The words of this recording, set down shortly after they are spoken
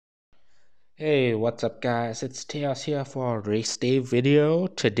Hey, what's up guys? It's Teos here for a race day video.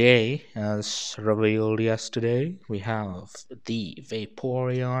 Today, as revealed yesterday, we have the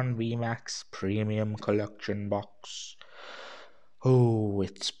Vaporeon Vmax Premium Collection Box. Oh,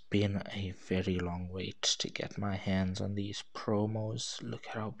 it's been a very long wait to get my hands on these promos. Look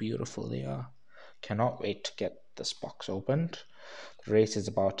at how beautiful they are. Cannot wait to get this box opened. The race is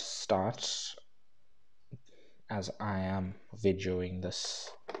about to start as I am videoing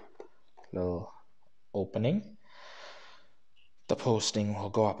this little opening. The posting will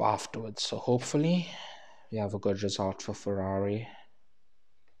go up afterwards, so hopefully we have a good result for Ferrari.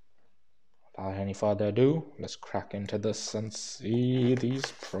 Without any further ado, let's crack into this and see these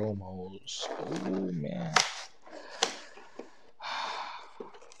promos. Oh man,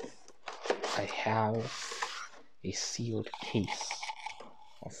 I have a sealed case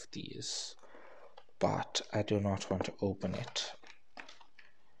of these, but I do not want to open it.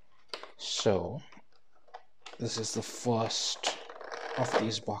 So this is the first of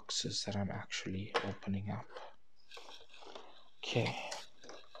these boxes that I'm actually opening up. Okay.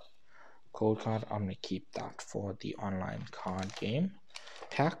 Code card, I'm gonna keep that for the online card game.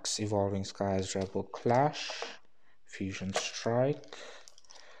 Packs, Evolving Skies, Rebel Clash, Fusion Strike,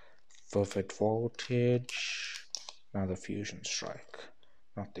 Vivid Voltage, another Fusion Strike.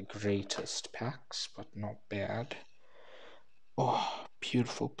 Not the greatest packs, but not bad. Oh,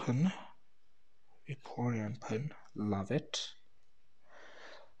 beautiful pin. Vaporeon pin, love it.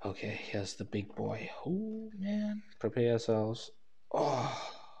 Okay, here's the big boy. Oh man, prepare yourselves.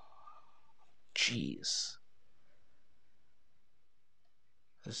 Oh, jeez.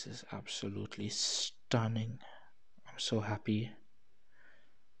 This is absolutely stunning. I'm so happy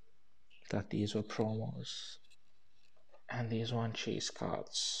that these were promos. And these one chase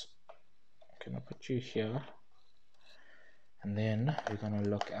cards. I'm gonna put you here. And then we're gonna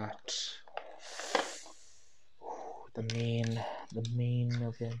look at the main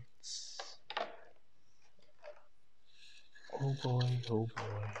events. Oh boy, oh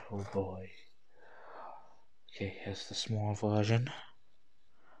boy, oh boy. Okay, here's the small version.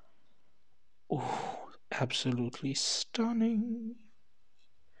 Oh, absolutely stunning.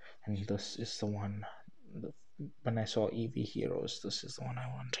 And this is the one, when I saw EV Heroes, this is the one I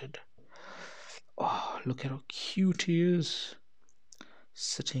wanted. Oh, look at how cute he is.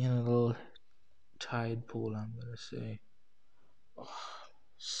 Sitting in a little tide pool, I'm gonna say. Oh,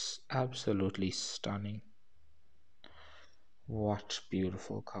 absolutely stunning. What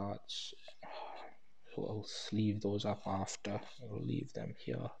beautiful cards. We'll leave those up after. We'll leave them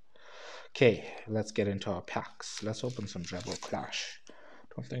here. Okay, let's get into our packs. Let's open some Rebel Clash.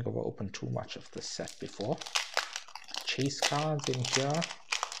 Don't think I've opened too much of this set before. Chase cards in here.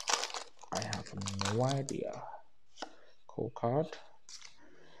 I have no idea. Cool card.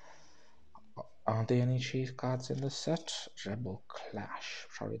 Aren't there any chase cards in this set? Rebel Clash.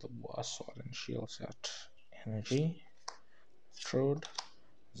 Probably the worst Sword and Shield set. Energy. Strode.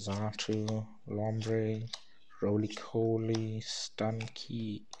 Zatu. Lombre. Roly-Coly.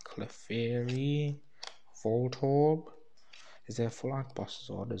 Stunky. Clefairy. Voltorb. Is there full art bosses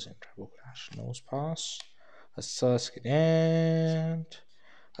orders in Rebel Clash? Nose Pass. A Surskit and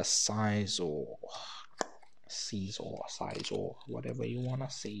a Sizor. Sizor, whatever you wanna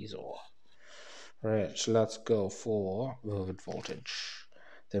Sizor. Right, so let's go for Vivid Voltage.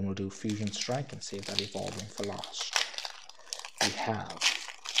 Then we'll do Fusion Strike and save that Evolving for last. We have,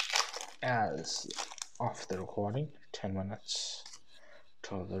 as of the recording, 10 minutes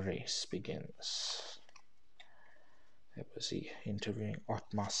till the race begins. There was the interviewing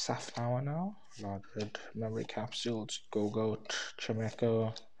Otmar Safnauer now. Large Memory Capsules, Gogoat,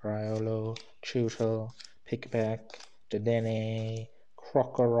 Chimeco, Riolo, Chutel, Pickback, Dedenne,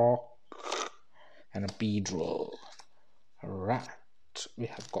 Krokorok, and a Beedrill. Alright, we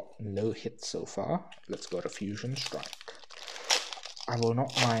have got no hits so far. Let's go to Fusion Strike. I will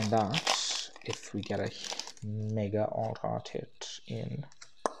not mind that if we get a mega alt art hit in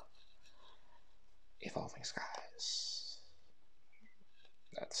Evolving Skies.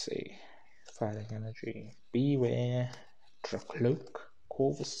 Let's see. Fighting Energy. Beware. Dracloak.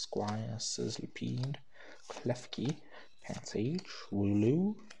 Corvus Squire. Sizzlipede. Klefki. Pansage.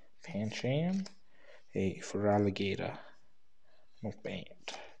 Wooloo. Pancham. A Feraligatr. Not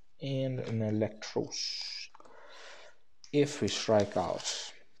bad. And an Electros. If we strike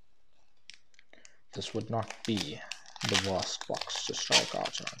out, this would not be the worst box to strike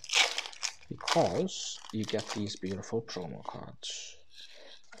out on, because you get these beautiful promo cards.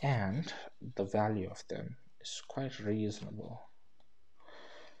 And the value of them is quite reasonable.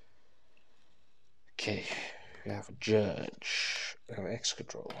 Okay, we have a Judge,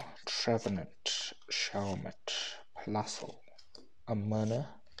 Excadrill, Trevenant, Shelmet, Plusle, Amuna,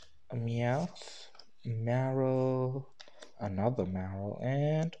 a Meowth, Marrow, another Marrow,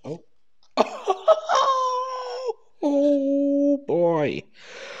 and oh boy.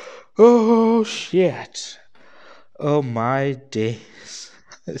 Oh shit. Oh my days.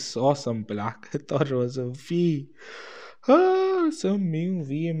 I saw some black. I thought it was a V. Oh, some new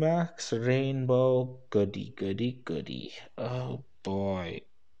Vmax Rainbow. Goody, goody, goody. Oh boy.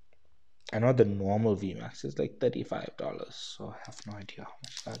 I know the normal Vmax is like $35, so I have no idea how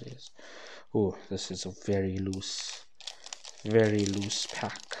much that is. Oh, this is a very loose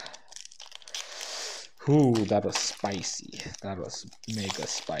pack. Ooh, that was spicy. That was mega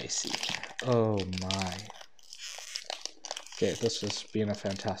spicy. Oh my. Okay, this has been a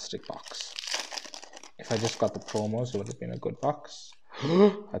fantastic box. If I just got the promos, it would have been a good box.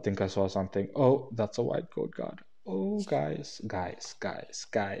 I think I saw something. Oh, that's a white code card. Oh, guys.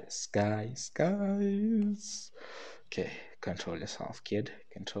 Okay, control yourself, kid.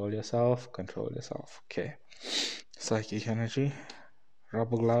 Control yourself. Okay. Psychic Energy,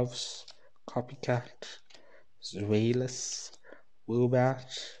 Rubber Gloves, Copycat, Zweilous,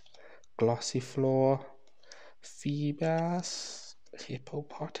 Woobat, Glossy Floor, Feebas,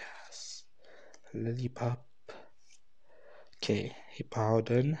 Hippopotas, Lillipup. Okay,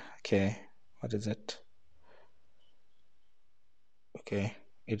 Hippowdon. Okay, what is it? Okay,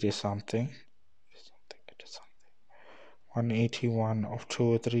 it is something. It is something. 181 of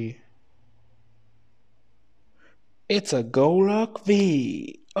 203. It's a Golok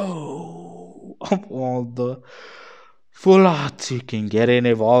V. Oh, of all the full arts you can get in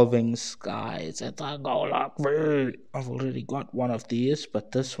Evolving Skies, it's a Golok V. I've already got one of these,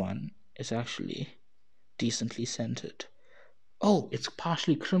 but this one is actually decently scented. Oh, it's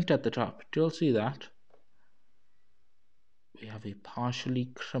partially crimped at the top. Do you all see that? We have a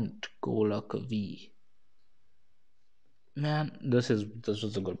partially crimped Golok V. Man, this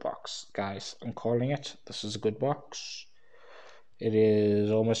was a good box, guys. I'm calling it. This is a good box. It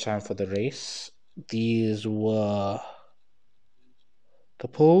is almost time for the race. These were the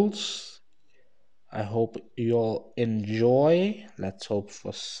pulls. I hope you all enjoy. Let's hope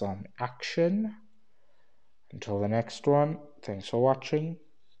for some action. Until the next one, thanks for watching.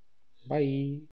 Bye.